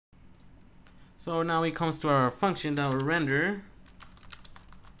So now it comes to our function that will render.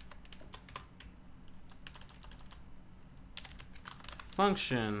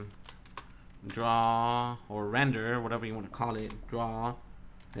 Function draw or render, whatever you want to call it, draw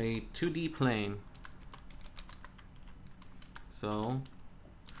a 2D plane. So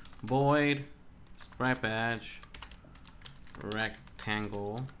void SpriteBatch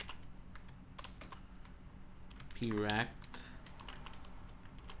rectangle prect.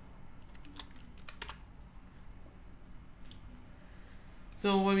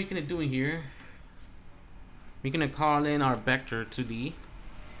 So what we're gonna do here, we're gonna call in our vector 2D.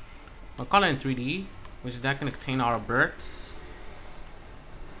 We'll call it in 3D, which is that gonna contain our birds.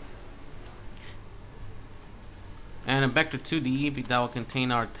 And a vector 2D that will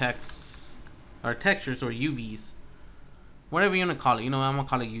contain our text, our textures or UVs. Whatever you wanna call it. You know, I'm gonna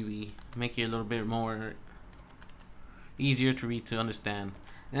call it UV. Make it a little bit more easier to read, to understand.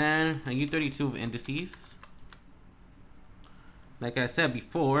 And a U32 of indices. Like I said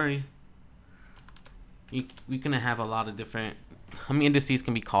before, we're gonna have a lot of different, indices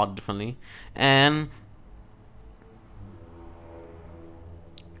can be called differently, and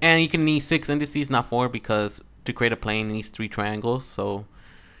you can need 6 indices, not 4, because to create a plane it needs 3 triangles. So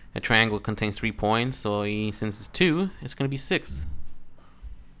a triangle contains 3 points. So since it's 2, it's gonna be 6.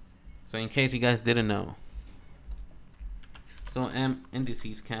 So in case you guys didn't know, so M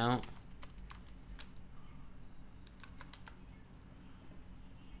indices count.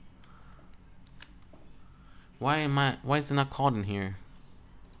 Why is it not called in here?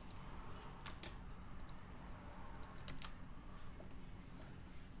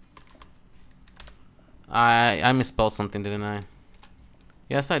 I misspelled something, didn't I?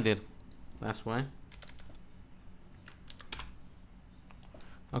 Yes, I did. That's why.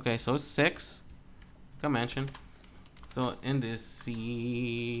 Okay, so it's 6. Like I mentioned. So indices,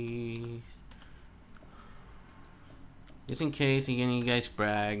 just in case you guys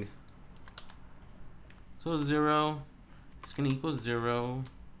brag. So 0 is going to equal 0.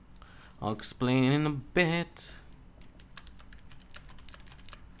 I'll explain in a bit.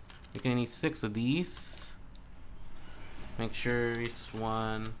 You're going to need 6 of these. Make sure it's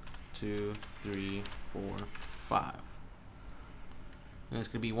 1, 2, 3, 4, 5. And it's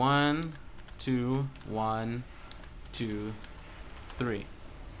going to be 1, 2, 1, 2, 3.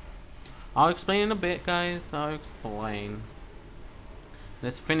 I'll explain in a bit, guys. I'll explain.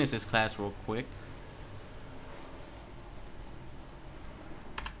 Let's finish this class real quick.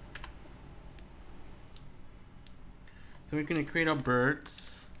 So we're going to create our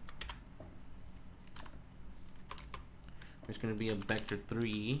birds. There's going to be a vector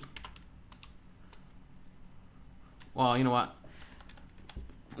 3. Well, you know what?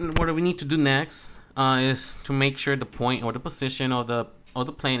 What do we need to do next is to make sure the point or the position of the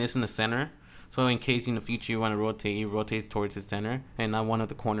plane is in the center. So in case in the future you want to rotate, it rotates towards the center and not one of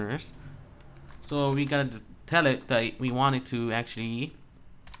the corners. So we got to tell it that we want it to actually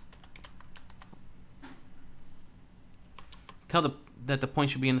tell that the point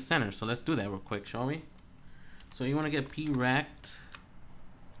should be in the center. So let's do that real quick, shall we? So you want to get prect.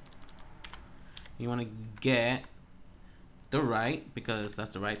 You want to get the right, because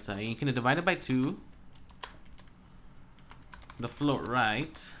that's the right side. You can divide it by 2. The float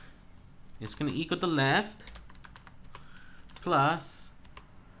right is going to equal the left plus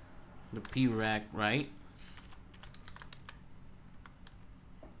the prect right.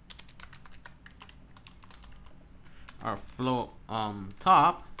 Our float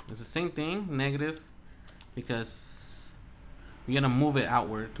top is the same thing, negative, because we're gonna move it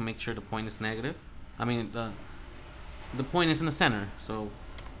outward to make sure the point is negative. The point is in the center, so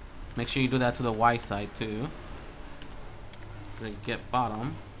make sure you do that to the y side too. Then get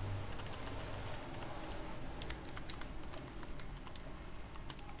bottom.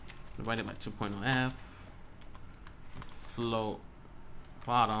 Divided by 2.0 f. Float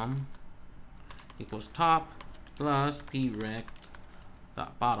bottom equals top plus prect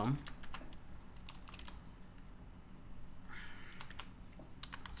dot bottom.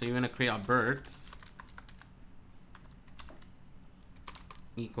 So you're going to create our birds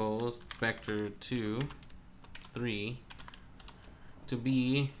equals vector 2, 3 to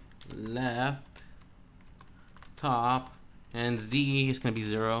be left, top, and z is going to be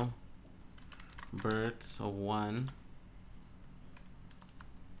 0, birds of 1,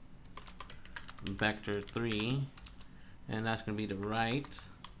 vector 3, and that's going to be the right,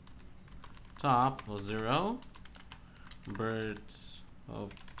 top of 0, birds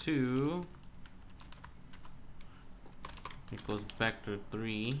of 2 equals vector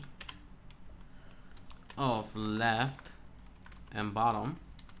 3 of left and bottom.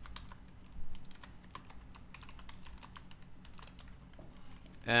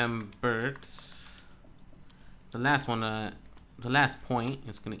 birds. The last one, the last point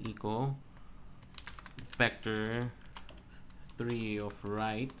is going to equal vector 3 of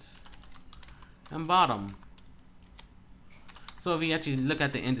right and bottom. So if you actually look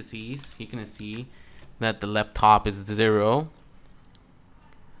at the indices, you can see that the left top is 0.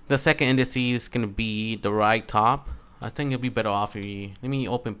 The second index is going to be the right top. I think it'll be better off if you, let me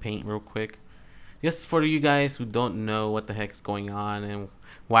open Paint real quick. Just for you guys who don't know what the heck's going on and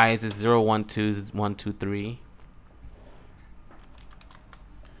why is it 0, 1, 2, 1, 2, 3.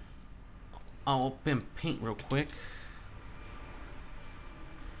 I'll open Paint real quick.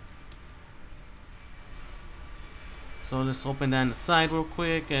 So let's open that on the side real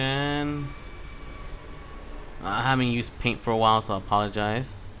quick, and I haven't used Paint for a while, so I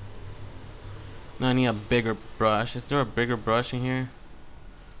apologize. Now I need a bigger brush. Is there a bigger brush in here?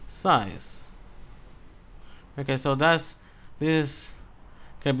 Size. Okay, so this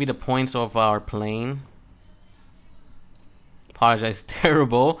gonna be the points of our plane. Apologize,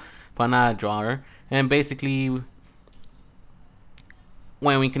 terrible, but I'm not a drawer. And basically,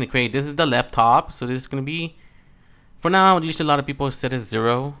 when we can create, this is the left top, so this is gonna be, for now, usually a lot of people set it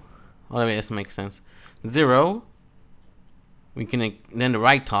 0. Oh, wait, this makes sense. 0. We can, then the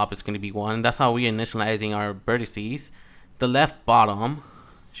right top is gonna be 1. That's how we're initializing our vertices. The left bottom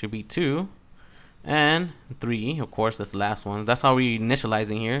should be 2. And 3, of course, that's the last one. That's how we're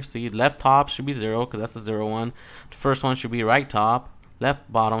initializing here. See, left top should be 0 because that's the 0, 1. The first one should be right top.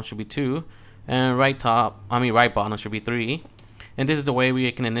 Left bottom should be 2, and right bottom should be 3. And this is the way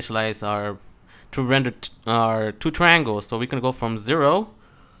we can initialize our to render our two triangles. So we can go from 0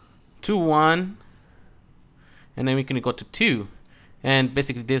 to 1, and then we can go to 2. And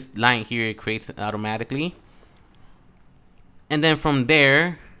basically, this line here it creates it automatically. And then from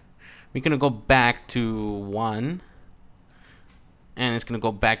there, we're gonna go back to 1, and it's gonna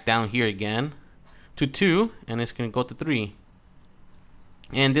go back down here again to 2, and it's gonna go to 3.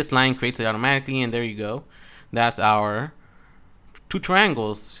 And this line creates it automatically, and there you go. That's our two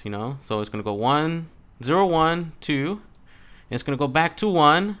triangles, you know. So it's gonna go 1, 0, 1, 2, and it's gonna go back to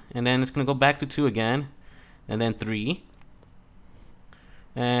 1, and then it's gonna go back to 2 again, and then 3.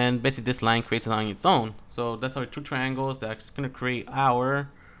 And basically, this line creates it on its own. So that's our two triangles. That's gonna create our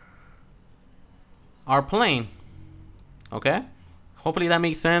plane. Okay, hopefully that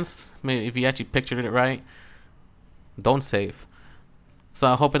makes sense. Maybe if you actually pictured it right. Don't save. So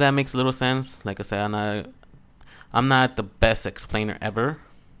I hope that makes a little sense. Like I said, I'm not the best explainer ever.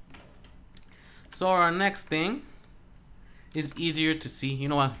 So our next thing is easier to see. You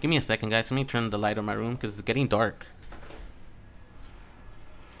know what, give me a second, guys. Let me turn the light on my room because it's getting dark.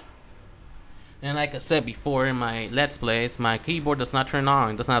 And like I said before in my Let's Plays, my keyboard does not turn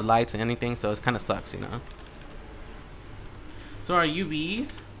on. It doesn't have lights or anything, so it kind of sucks, you know. So our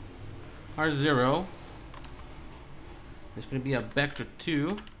UVs are 0. There's going to be a vector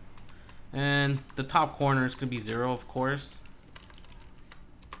 2. And the top corner is going to be 0, of course.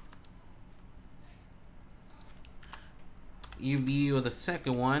 UV or the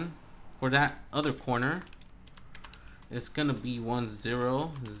second one for that other corner is going to be 1,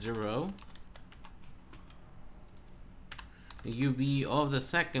 0, 0. The UV of the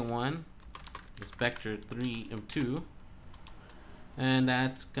second one is vector 3 and 2, and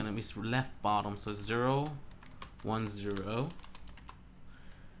that's gonna be left bottom, so 0, 1, 0.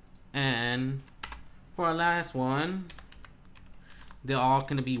 And for our last one, they're all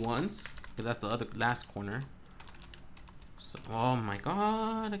gonna be 1s because that's the other last corner. So, oh my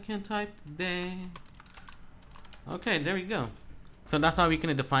god, I can't type today. Okay, there we go. So that's how we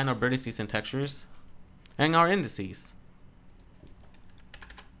can define our vertices and textures and our indices.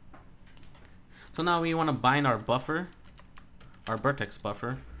 So now we want to bind our buffer, our vertex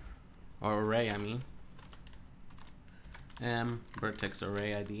buffer, or array, I mean. Vertex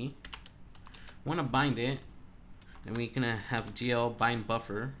array ID. Want to bind it, and we can have GL bind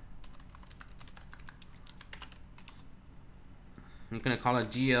buffer. We're gonna call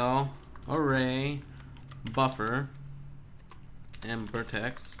it GL array buffer and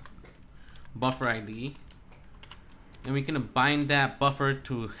vertex buffer ID, and we can bind that buffer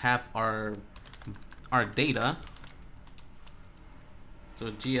to have our data.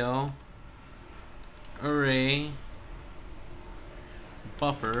 So GL array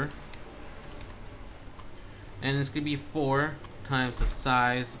buffer, and it's gonna be 4 times the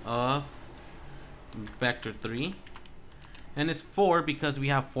size of vector 3, and it's 4 because we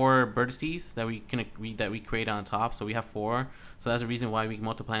have 4 vertices that we can create on top. So we have 4, so that's the reason why we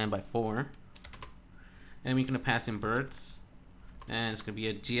multiply them by 4. And we're gonna pass in verts, and it's gonna be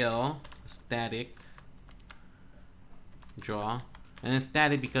a GL static draw And it's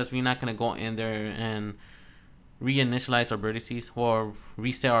static because we're not gonna go in there and reinitialize our vertices or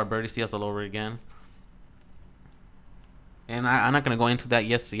reset our vertices all over again. And I'm not gonna go into that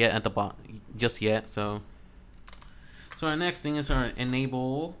just yet at the bottom, just yet. So our next thing is our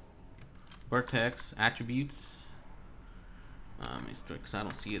enable vertex attributes. Because I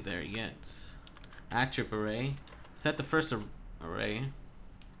don't see it there yet. Attrib array. Set the first array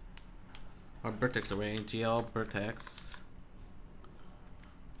or vertex array. GL vertex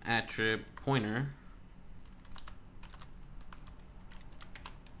attrib pointer.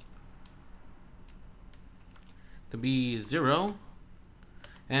 To be 0,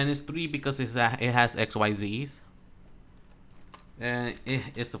 and it's 3 because it has XYZs, and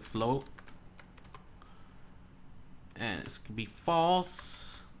it's a float, and it's gonna be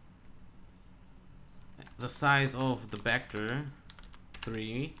false. The size of the vector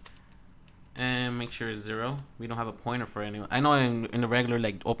 3, and make sure it's 0. We don't have a pointer for anyone. I know in the regular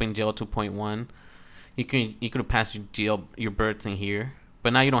like OpenGL 2.1, you could pass your birds in here.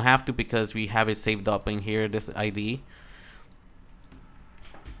 But now you don't have to because we have it saved up in here, this ID.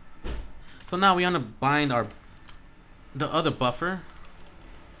 So now we want to bind the other buffer.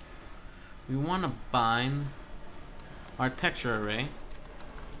 We want to bind our texture array.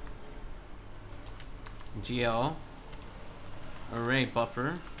 GL array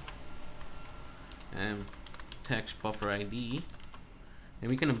buffer and text buffer ID.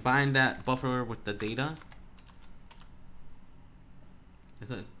 And we're going to bind that buffer with the data. Is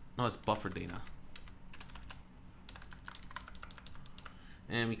it? No, it's buffer data.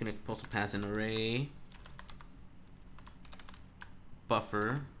 And we can also pass an array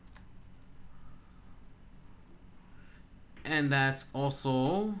buffer. And that's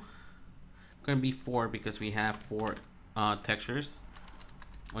also going to be 4 because we have 4 textures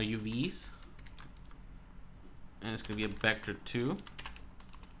or UVs. And it's going to be a vector 2.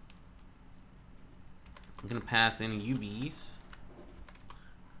 I'm going to pass in UVs.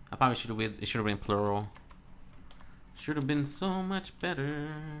 I probably should have it should have been plural. Should have been so much better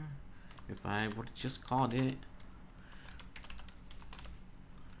if I would have just called it.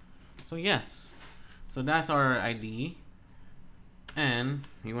 So yes, so that's our ID, and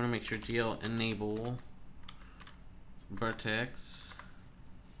you want to make sure GL enable vertex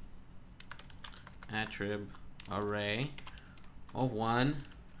attrib array of 1.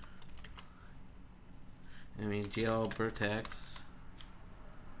 I mean GL vertex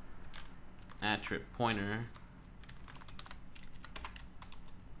attrib pointer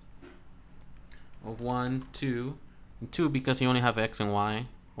of 1, 2, and 2 because you only have X and Y,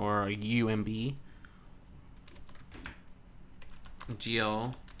 or U and B.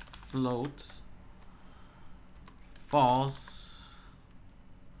 GL float false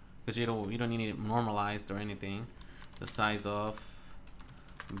because you don't need it normalized or anything. The size of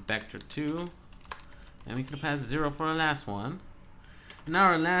vector 2, and we can pass 0 for the last one. Now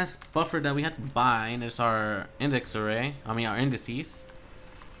our last buffer that we have to bind is our index array. I mean our indices.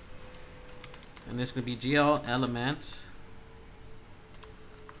 And this could be GL element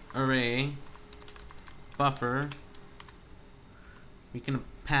array buffer. We can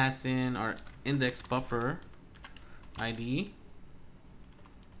pass in our index buffer ID.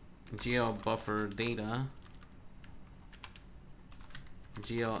 GL buffer data.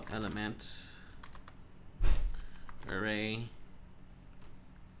 GL element array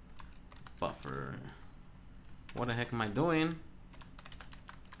buffer. What the heck am I doing?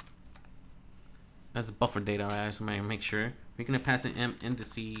 That's buffer data, right? So make sure we're gonna pass an M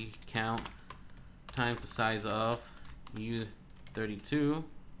indice count times the size of U32.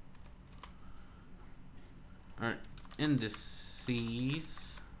 Our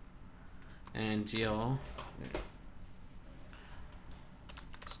indices and GL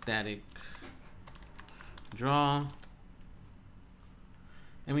static draw.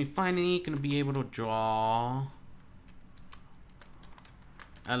 And we finally gonna be able to draw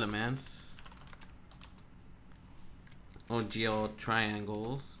elements or GL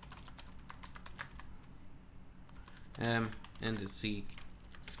triangles. Indice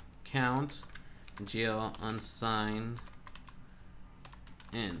count GL unsigned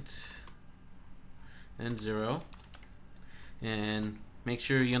int and 0. And make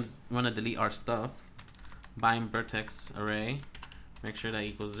sure you want to delete our stuff. Bind vertex array. Make sure that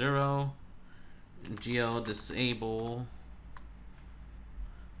equals 0. GL disable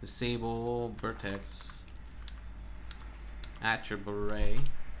vertex attrib array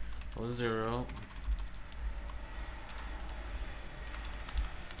or 0.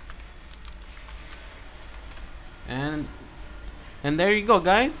 And there you go,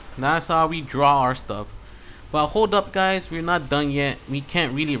 guys. That's how we draw our stuff. But hold up, guys, we're not done yet. We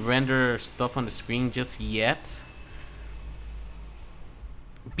can't really render stuff on the screen just yet,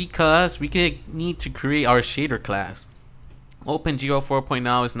 because we need to create our shader class. OpenGL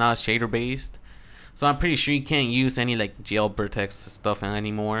 4.0 is now shader based, so I'm pretty sure you can't use any like GL vertex stuff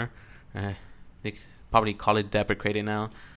anymore. They probably call it deprecated now.